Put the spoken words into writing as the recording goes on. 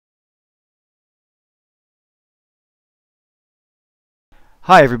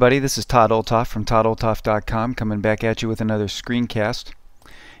Hi everybody, this is Todd Olthoff from toddolthoff.com coming back at you with another screencast.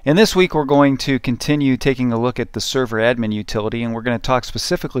 And this week we're going to continue taking a look at the server admin utility, and we're going to talk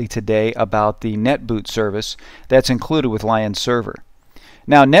specifically today about the Netboot service that's included with Lion Server.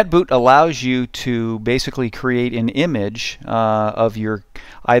 Now Netboot allows you to basically create an image of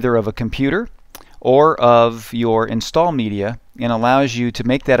either of a computer or of your install media, and allows you to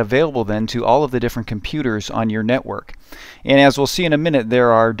make that available then to all of the different computers on your network. And as we'll see in a minute,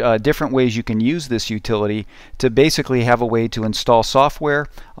 there are different ways you can use this utility to basically have a way to install software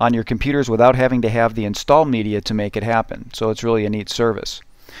on your computers without having to have the install media to make it happen. So it's really a neat service.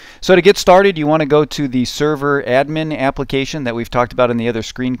 So to get started, you want to go to the server admin application that we've talked about in the other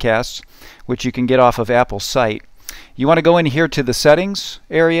screencasts, which you can get off of Apple's site. You want to go in here to the settings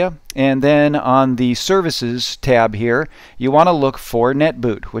area, and then on the services tab here you want to look for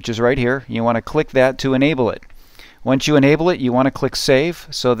Netboot, which is right here. You want to click that to enable it. Once you enable it, you want to click save,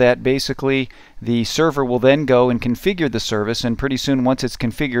 so that basically the server will then go and configure the service, and pretty soon once it's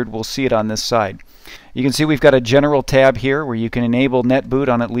configured we'll see it on this side. You can see we've got a general tab here where you can enable Netboot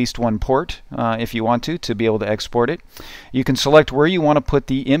on at least one port if you want to be able to export it. You can select where you want to put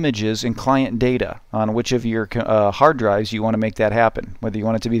the images and client data on which of your hard drives you want to make that happen, whether you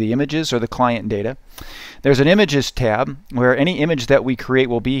want it to be the images or the client data. There's an images tab where any image that we create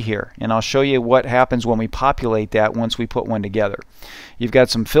will be here, and I'll show you what happens when we populate that once we put one together. You've got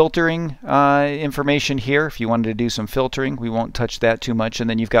some filtering information here. If you wanted to do some filtering, we won't touch that too much. And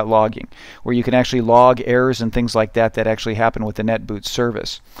then you've got logging, where you can actually log errors and things like that that actually happen with the Netboot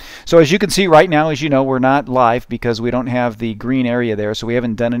service. So as you can see right now, as you know, we're not live because we don't have the green area there, so we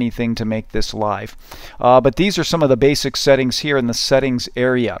haven't done anything to make this live. But these are some of the basic settings here in the settings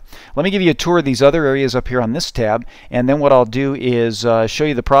area. Let me give you a tour of these other areas up here on this tab, and then what I'll do is show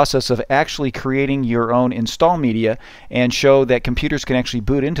you the process of actually creating your own install media and show that computers can actually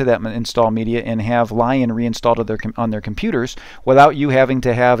boot into that install media and have Lion reinstalled on their computers without you having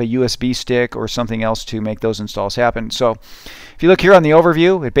to have a USB stick or something else to make those installs happen. So if you look here on the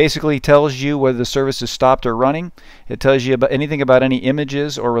overview, it basically tells you whether the service is stopped or running. It tells you about anything about any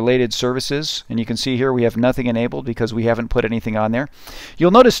images or related services, and you can see here we have nothing enabled because we haven't put anything on there.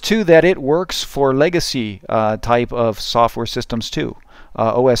 You'll notice too that it works for legacy type of software systems too.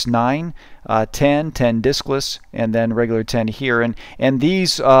 OS 9, 10, 10 diskless, and then regular 10 here. And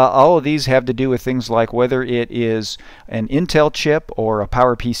these, all of these have to do with things like whether it is an Intel chip or a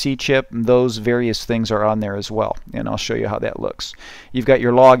PowerPC chip. Those various things are on there as well, and I'll show you how that looks. You've got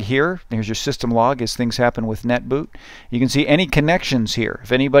your log here. There's your system log as things happen with Netboot. You can see any connections here.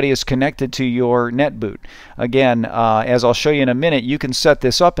 If anybody is connected to your Netboot. Again, as I'll show you in a minute, you can set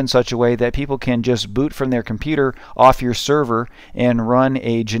this up in such a way that people can just boot from their computer off your server and run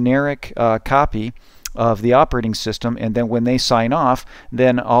a generic copy of the operating system, and then when they sign off,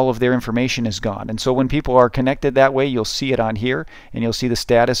 then all of their information is gone. And so when people are connected that way, you'll see it on here, and you'll see the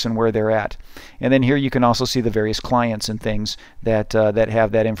status and where they're at. And then here you can also see the various clients and things that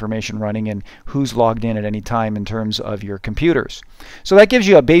have that information running and who's logged in at any time in terms of your computers. So that gives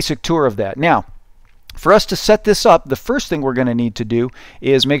you a basic tour of that. Now, for us to set this up, the first thing we're going to need to do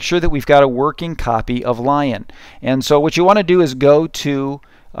is make sure that we've got a working copy of Lion. And so what you want to do is go to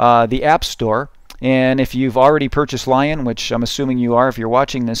the App Store, and if you've already purchased Lion, which I'm assuming you are if you're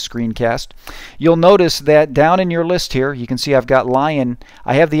watching this screencast, you'll notice that down in your list here, you can see I've got Lion.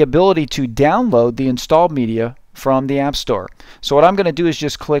 I have the ability to download the installed media from the App Store. So what I'm going to do is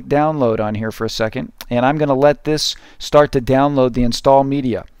just click download on here for a second, and I'm going to let this start to download the install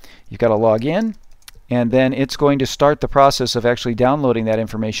media. You've got to log in, and then it's going to start the process of actually downloading that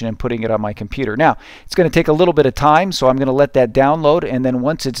information and putting it on my computer. Now, it's going to take a little bit of time, so I'm going to let that download, and then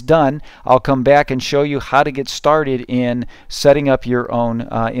once it's done, I'll come back and show you how to get started in setting up your own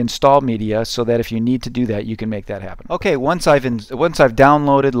install media so that if you need to do that, you can make that happen. Okay, once I've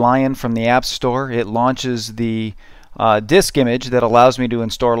downloaded Lion from the App Store, it launches the disk image that allows me to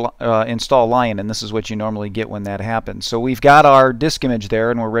install Lion, and this is what you normally get when that happens. So we've got our disk image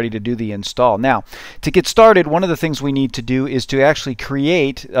there, and we're ready to do the install. Now, to get started, one of the things we need to do is to actually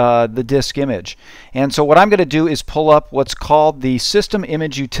create the disk image. And so what I'm going to do is pull up what's called the System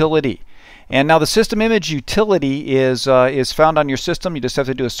Image Utility. And now the System Image Utility is found on your system. You just have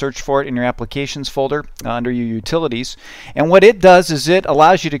to do a search for it in your Applications folder under your Utilities. And what it does is it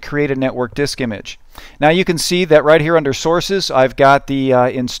allows you to create a network disk image. Now you can see that right here under sources I've got the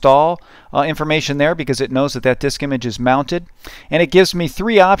install information there because it knows that that disk image is mounted, and it gives me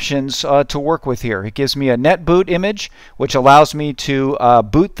three options to work with here. It gives me a Netboot image, which allows me to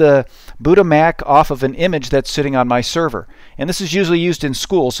boot a Mac off of an image that's sitting on my server, and this is usually used in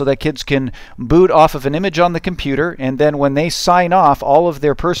school so that kids can boot off of an image on the computer, and then when they sign off, all of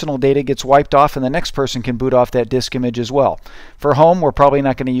their personal data gets wiped off and the next person can boot off that disk image as well. For home, we're probably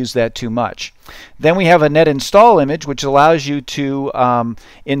not going to use that too much. Then we have a net install image, which allows you to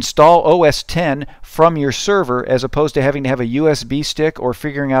install OS X from your server as opposed to having to have a USB stick or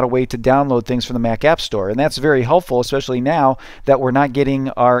figuring out a way to download things from the Mac App Store. And that's very helpful, especially now that we're not getting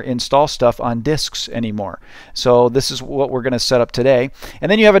our install stuff on disks anymore. So this is what we're going to set up today.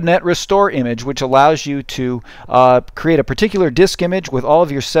 And then you have a net restore image, which allows you to create a particular disk image with all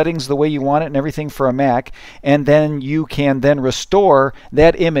of your settings the way you want it and everything for a Mac, and then you can then restore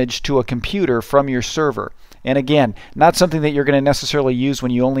that image to a computer from your server. And again, not something that you're going to necessarily use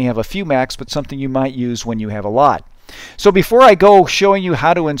when you only have a few Macs, but something you might use when you have a lot. So before I go showing you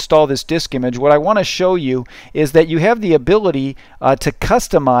how to install this disk image, what I want to show you is that you have the ability to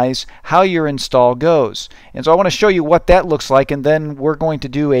customize how your install goes. And so I want to show you what that looks like, and then we're going to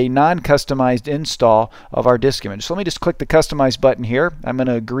do a non-customized install of our disk image. So let me just click the Customize button here. I'm going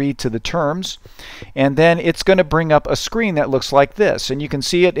to agree to the terms, and then it's going to bring up a screen that looks like this. And you can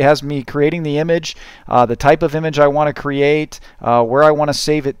see it has me creating the image, the type of image I want to create, where I want to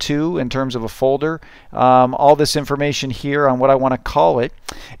save it to in terms of a folder, all this information here on what I want to call it.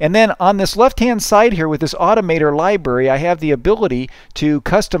 And then on this left-hand side here with this Automator library, I have the ability to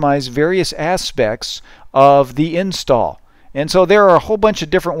customize various aspects of the install. And so there are a whole bunch of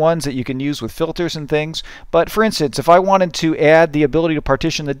different ones that you can use with filters and things. But for instance, if I wanted to add the ability to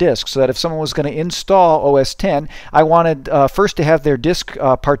partition the disk so that if someone was going to install OS X, I wanted first to have their disk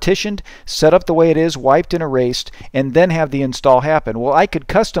partitioned, set up the way it is, wiped and erased, and then have the install happen. Well, I could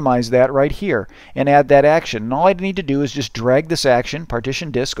customize that right here and add that action. And all I need to do is just drag this action,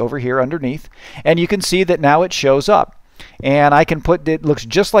 partition disk, over here underneath, and you can see that now it shows up. And I can put, it looks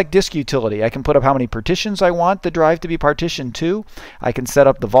just like disk utility. I can put up how many partitions I want the drive to be partitioned to. I can set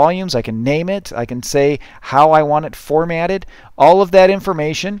up the volumes. I can name it. I can say how I want it formatted. All of that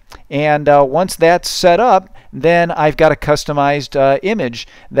information. And once that's set up, then I've got a customized image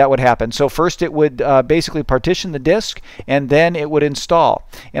that would happen. So first it would basically partition the disk, and then it would install.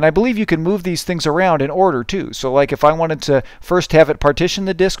 And I believe you can move these things around in order too. So like if I wanted to first have it partition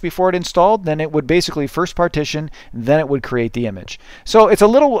the disk before it installed, then it would basically first partition, then it would create the image. So it's a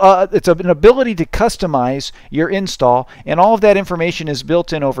little, it's an ability to customize your install, and all of that information is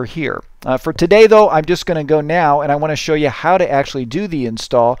built in over here. For today though, I'm just going to go now and I want to show you how to actually do the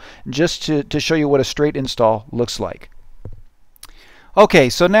install, just to show you what a straight install looks like. Okay,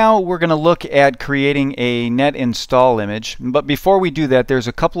 so now we're going to look at creating a net install image, but before we do that, there's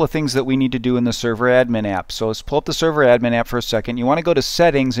a couple of things that we need to do in the server admin app. So let's pull up the server admin app for a second. You want to go to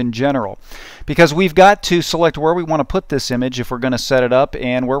settings in general, because we've got to select where we want to put this image if we're going to set it up,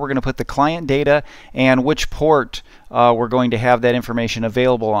 and where we're going to put the client data, and which port we're going to have that information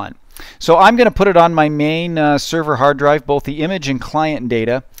available on. So I'm going to put it on my main server hard drive, both the image and client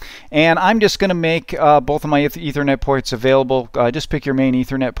data, and I'm just going to make both of my Ethernet ports available. Just pick your main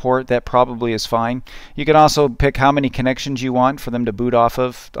Ethernet port. That probably is fine. You can also pick how many connections you want for them to boot off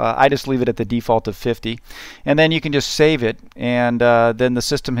of. I just leave it at the default of 50, and then you can just save it, and then the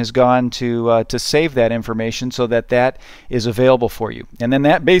system has gone to save that information so that that is available for you. And then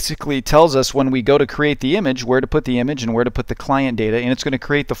that basically tells us when we go to create the image where to put the image and where to put the client data, and it's going to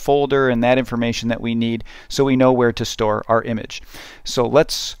create the folder and that information that we need so we know where to store our image. So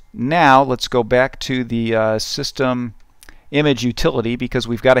let's go back to the system image utility, because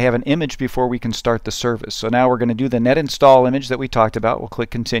we've got to have an image before we can start the service. So now we're going to do the net install image that we talked about. We'll click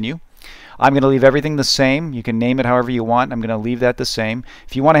continue. I'm going to leave everything the same. You can name it however you want. I'm going to leave that the same.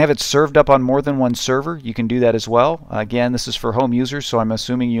 If you want to have it served up on more than one server, you can do that as well. Again, this is for home users, so I'm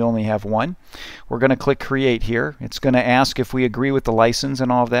assuming you only have one. We're going to click create here. It's going to ask if we agree with the license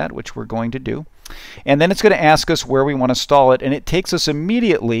and all of that, which we're going to do. And then it's going to ask us where we want to install it, and it takes us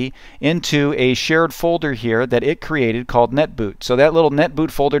immediately into a shared folder here that it created called Netboot. So that little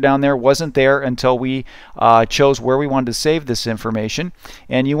Netboot folder down there wasn't there until we chose where we wanted to save this information.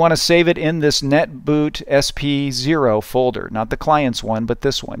 And you want to save it in this Netboot SP0 folder, not the client's one, but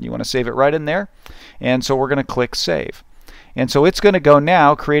this one. You want to save it right in there, and so we're going to click save. And so it's going to go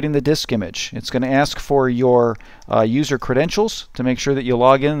now creating the disk image. It's going to ask for your user credentials to make sure that you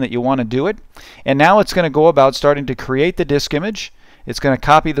log in, that you want to do it. And now it's going to go about starting to create the disk image. It's going to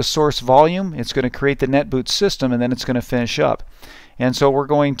copy the source volume, it's going to create the Netboot system, and then it's going to finish up. And so we're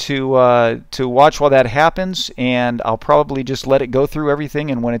going to watch while that happens, and I'll probably just let it go through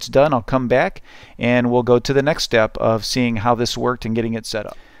everything, and when it's done I'll come back and we'll go to the next step of seeing how this worked and getting it set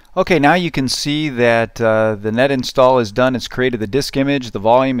up. Okay, now you can see that the net install is done. It's created the disk image, the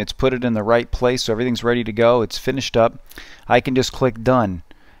volume, it's put it in the right place, so everything's ready to go. It's finished up. I can just click done,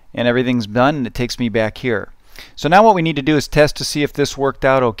 and everything's done, and it takes me back here. So now what we need to do is test to see if this worked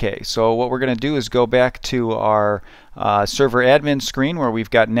out okay. So what we're going to do is go back to our server admin screen where we've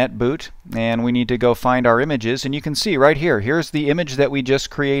got Netboot, and we need to go find our images, and you can see right here, here's the image that we just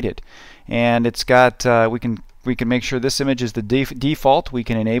created, and it's got we can make sure this image is the default. We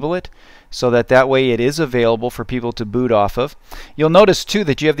can enable it so that way it is available for people to boot off of. You'll notice too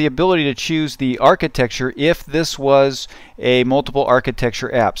that you have the ability to choose the architecture if this was a multiple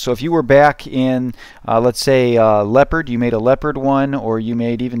architecture app. So if you were back in let's say Leopard, you made a Leopard one, or you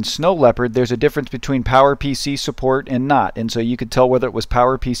made even Snow Leopard, there's a difference between PowerPC support and not, and so you could tell whether it was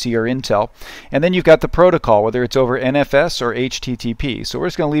PowerPC or Intel. And then you've got the protocol, whether it's over NFS or HTTP. So we're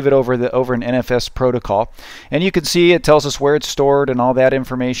just going to leave it over an NFS protocol, and you can see it tells us where it's stored and all that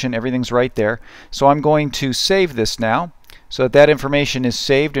information. Everything's right there. So I'm going to save this now so that information is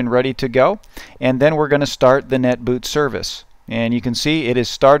saved and ready to go, and then we're going to start the Netboot service. And you can see it is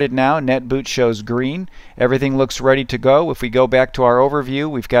started now. Netboot shows green. Everything looks ready to go. If we go back to our overview,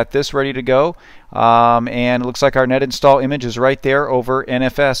 we've got this ready to go, and it looks like our net install image is right there over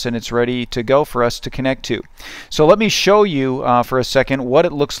NFS, and it's ready to go for us to connect to. So let me show you for a second what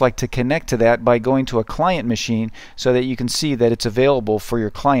it looks like to connect to that by going to a client machine so that you can see that it's available for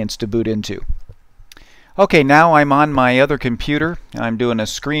your clients to boot into. Okay, now I'm on my other computer. I'm doing a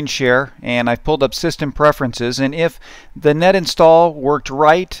screen share, and I've pulled up system preferences, and if the net install worked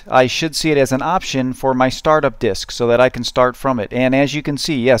right, I should see it as an option for my startup disk so that I can start from it. And as you can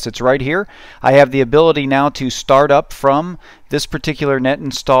see, yes, it's right here. I have the ability now to start up from this particular net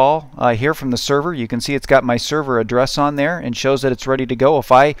install here from the server. You can see it's got my server address on there and shows that it's ready to go.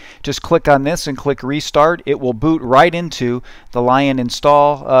 If I just click on this and click restart, it will boot right into the Lion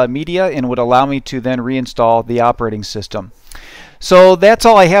install media and would allow me to then reinstall the operating system. So that's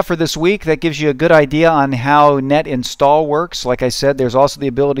all I have for this week. That gives you a good idea on how net install works. Like I said, there's also the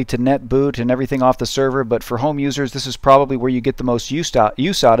ability to net boot and everything off the server, but for home users, this is probably where you get the most use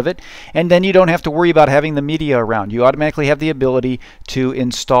out of it. And then you don't have to worry about having the media around. You automatically have the ability to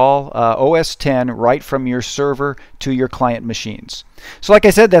install OS X right from your server to your client machines. So like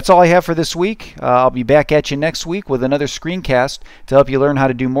I said, that's all I have for this week. I'll be back at you next week with another screencast to help you learn how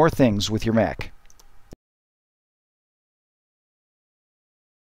to do more things with your Mac.